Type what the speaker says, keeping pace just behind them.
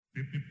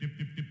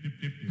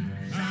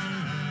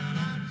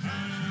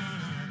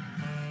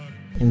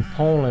In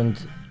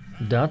Poland,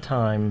 that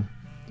time,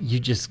 you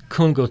just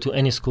couldn't go to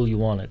any school you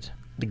wanted.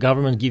 The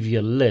government give you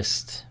a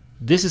list.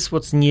 This is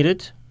what's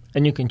needed,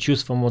 and you can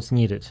choose from what's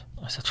needed.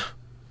 I said,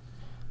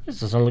 this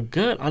doesn't look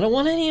good. I don't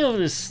want any of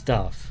this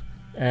stuff.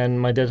 And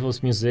my dad was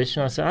a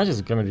musician. I said, I'm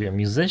just going to be a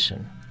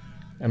musician.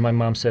 And my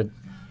mom said,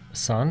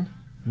 son,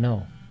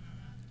 no.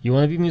 You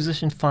want to be a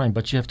musician? Fine,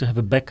 but you have to have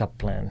a backup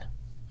plan.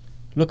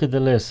 Look at the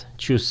list.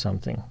 Choose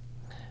something.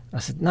 I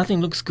said, nothing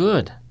looks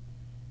good.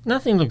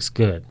 Nothing looks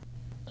good.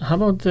 How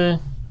about the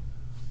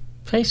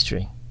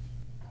pastry?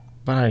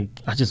 But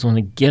I just want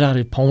to get out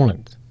of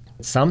Poland.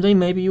 Someday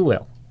maybe you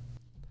will.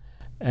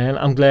 And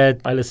I'm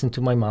glad I listened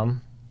to my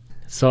mom.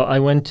 So I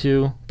went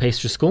to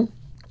pastry school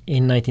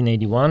in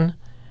 1981.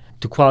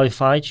 To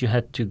qualify, you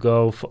had to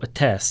go for a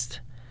test.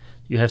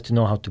 You have to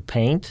know how to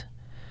paint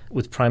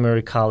with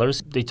primary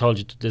colors. They told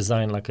you to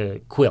design like a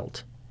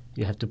quilt.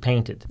 You have to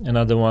paint it.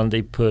 Another one,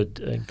 they put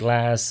a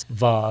glass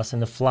vase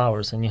and the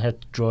flowers, and you had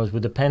to draw it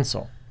with a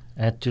pencil.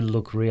 It had to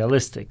look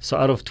realistic. So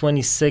out of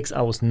 26,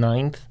 I was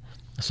ninth.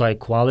 So I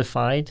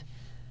qualified,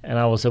 and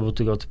I was able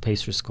to go to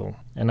pastry school.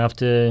 And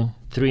after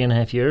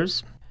 3.5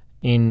 years,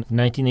 in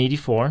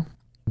 1984,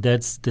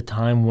 that's the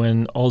time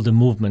when all the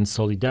movement,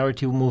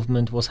 solidarity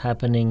movement was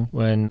happening,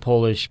 when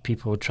Polish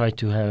people tried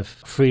to have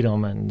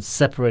freedom and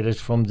separated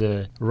from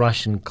the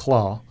Russian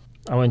claw.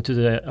 I went to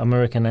the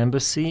American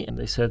embassy, and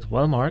they said,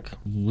 well, Mark,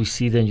 we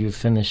see that you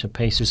finished a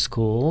pastry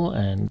school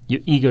and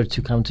you're eager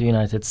to come to the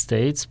United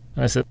States.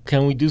 And I said,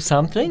 can we do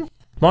something?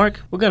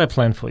 Mark, we got a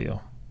plan for you.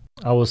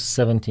 I was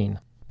 17.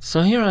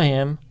 So here I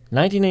am,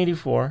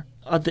 1984,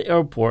 at the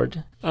airport.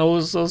 I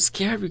was so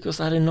scared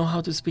because I didn't know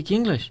how to speak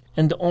English.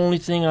 And the only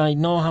thing I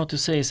know how to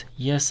say is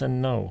yes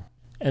and no.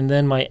 And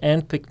then my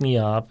aunt picked me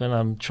up, and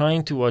I'm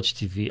trying to watch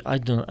TV. I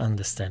don't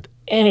understand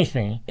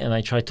anything. And I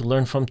tried to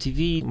learn from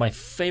TV. My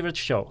favorite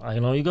show, I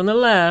know you're going to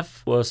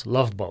laugh, was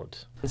Love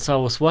Boat. So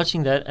I was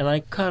watching that, and I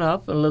cut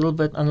up a little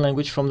bit on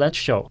language from that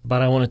show.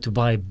 But I wanted to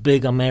buy a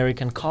big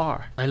American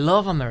car. I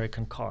love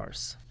American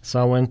cars. So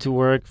I went to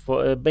work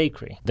for a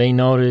bakery. They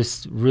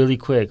noticed really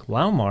quick,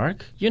 wow,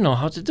 Mark, you know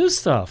how to do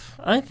stuff.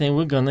 I think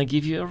we're going to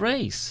give you a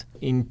raise.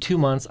 In 2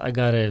 months, I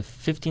got a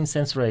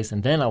 15-cent raise,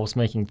 and then I was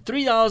making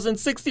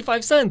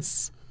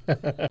 $3.65.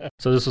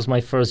 So this was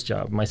my first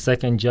job. My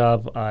second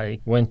job, I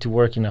went to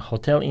work in a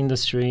hotel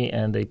industry,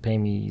 and they pay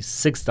me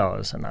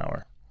 $6 an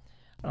hour.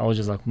 I was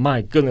just like,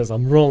 my goodness,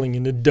 I'm rolling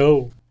in the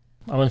dough.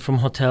 I went from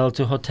hotel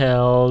to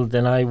hotel.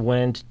 Then I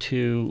went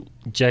to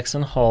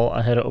Jackson Hole.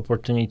 I had an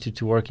opportunity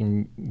to work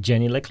in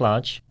Jenny Lake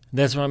Lodge.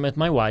 That's where I met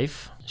my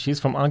wife. She's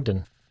from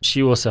Ogden.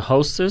 She was a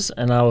hostess,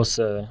 and I was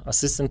an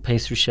assistant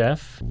pastry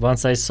chef.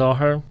 Once I saw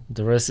her,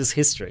 the rest is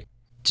history.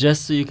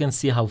 Just so you can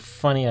see how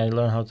funny I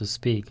learned how to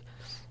speak.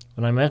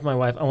 When I met my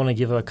wife, I want to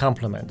give her a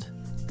compliment.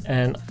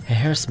 And her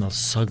hair smells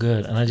so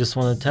good. And I just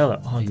want to tell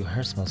her, oh, your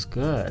hair smells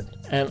good.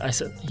 And I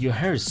said, your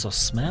hair is so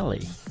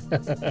smelly.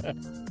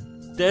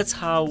 That's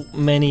how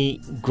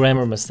many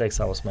grammar mistakes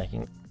I was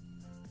making.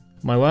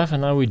 My wife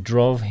and I, we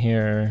drove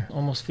here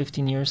almost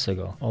 15 years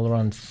ago, all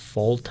around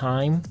fall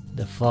time.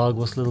 The fog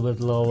was a little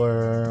bit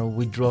lower.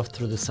 We drove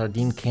through the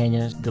Sardine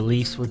Canyon. The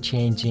leaves were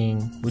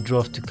changing. We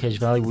drove to Cache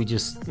Valley. We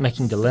just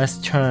making the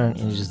last turn,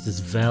 and just this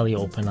valley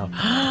opened up.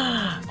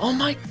 Oh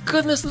my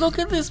goodness, look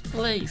at this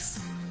place.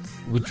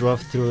 We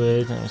drove through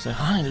it, and I said,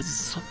 honey, this is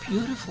so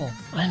beautiful.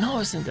 I know,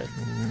 isn't that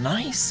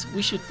nice?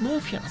 We should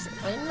move here. I said,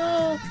 I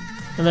know.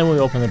 And then we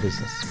opened a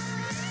business.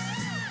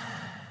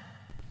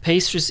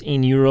 Pastries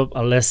in Europe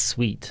are less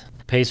sweet.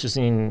 Pastries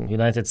in the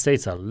United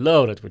States are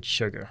loaded with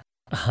sugar.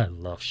 I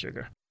love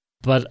sugar.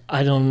 But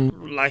I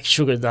don't like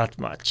sugar that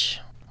much.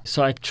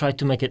 So I try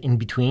to make it in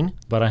between,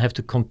 but I have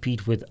to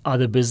compete with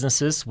other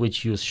businesses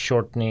which use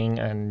shortening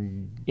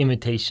and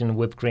imitation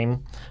whipped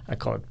cream. I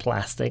call it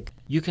plastic.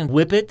 You can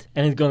whip it,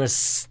 and it's going to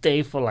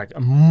stay for like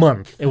a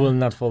month. It will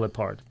not fall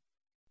apart.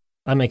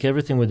 I make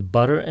everything with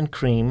butter and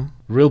cream,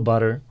 real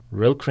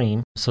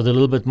cream, so they're a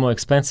little bit more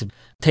expensive.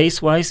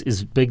 Taste-wise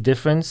is a big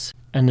difference.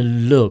 And the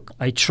look,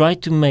 I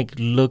tried to make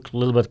look a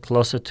little bit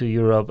closer to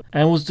Europe,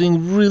 and was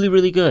doing really,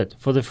 really good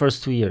for the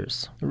first 2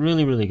 years.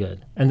 Really, really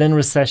good. And then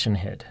recession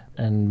hit,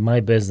 and my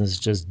business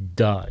just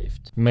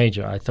dived.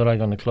 Major. I thought I was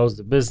going to close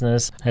the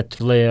business, had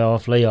to lay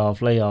off.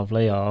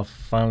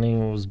 Finally,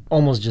 it was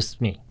almost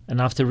just me. And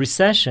after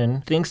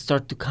recession, things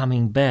start to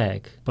coming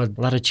back, but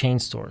a lot of chain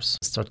stores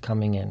start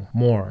coming in,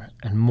 more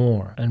and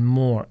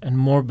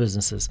more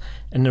businesses.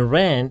 And the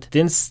rent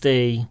didn't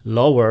stay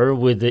lower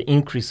with the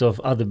increase of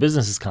other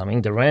businesses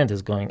coming. The rent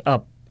is going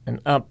up and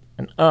up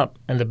and up,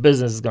 and the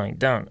business is going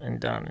down and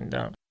down and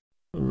down.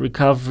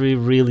 Recovery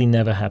really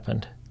never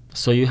happened.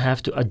 So you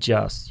have to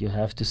adjust. You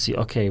have to see,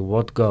 okay,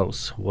 what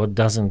goes, what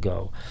doesn't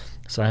go.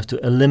 So I have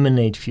to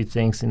eliminate a few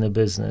things in the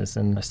business,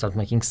 and I start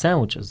making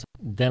sandwiches.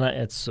 Then I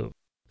add soup.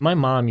 My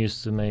mom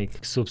used to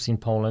make soups in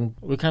Poland.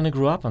 We kind of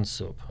grew up on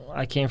soup.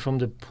 I came from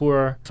the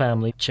poor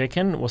family.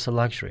 Chicken was a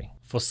luxury.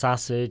 for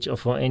sausage or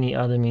for any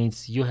other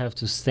meats, you have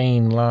to stay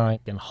in line.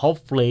 And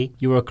hopefully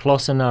you were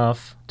close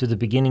enough to the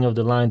beginning of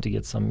the line to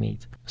get some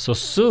meat. So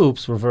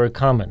soups were very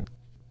common.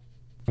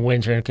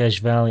 Winter in Cache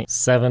Valley,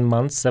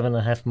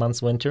 7.5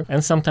 months winter.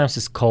 And sometimes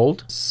it's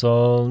cold.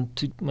 So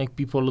to make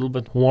people a little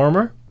bit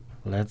warmer,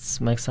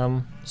 let's make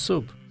some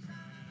soup.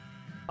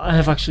 I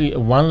have actually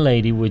one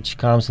lady which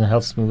comes and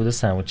helps me with the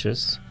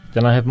sandwiches.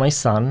 Then I have my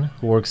son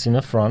who works in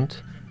the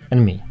front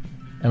and me.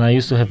 And I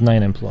used to have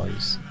 9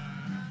 employees.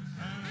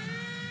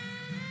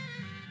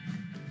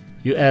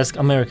 You ask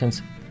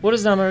Americans, what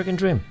is the American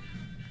dream?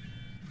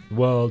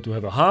 Well, to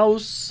have a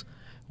house,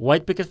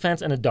 white picket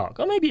fence, and a dog,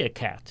 or maybe a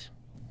cat.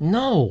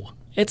 No,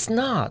 it's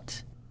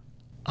not.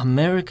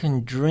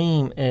 American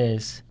dream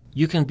is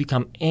you can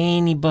become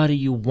anybody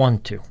you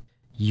want to.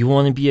 You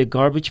want to be a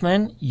garbage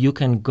man? You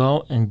can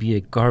go and be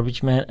a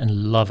garbage man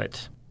and love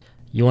it.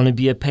 You want to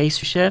be a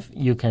pastry chef?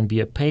 You can be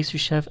a pastry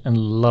chef and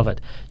love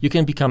it. You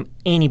can become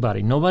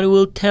anybody. Nobody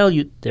will tell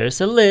you there's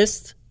a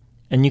list,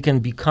 and you can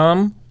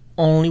become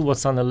only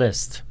what's on the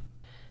list.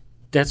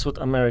 That's what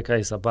America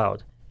is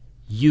about.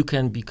 You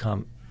can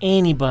become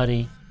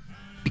anybody,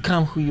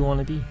 become who you want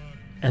to be,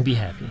 and be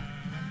happy.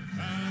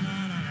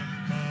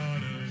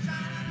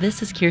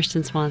 This is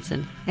Kirsten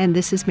Swanson. And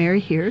this is Mary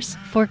Hears.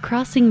 For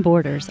Crossing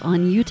Borders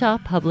on Utah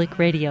Public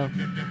Radio.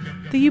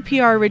 The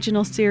UPR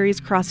original series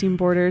Crossing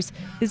Borders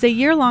is a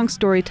year-long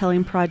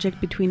storytelling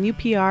project between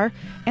UPR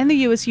and the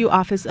USU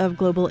Office of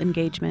Global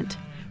Engagement,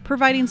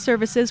 providing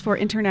services for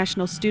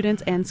international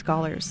students and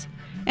scholars,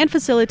 and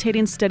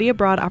facilitating study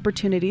abroad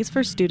opportunities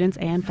for students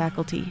and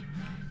faculty.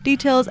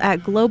 Details at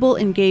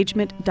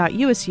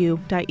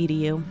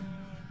globalengagement.usu.edu.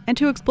 And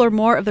to explore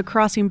more of the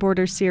Crossing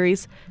Borders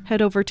series,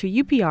 head over to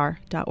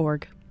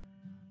upr.org.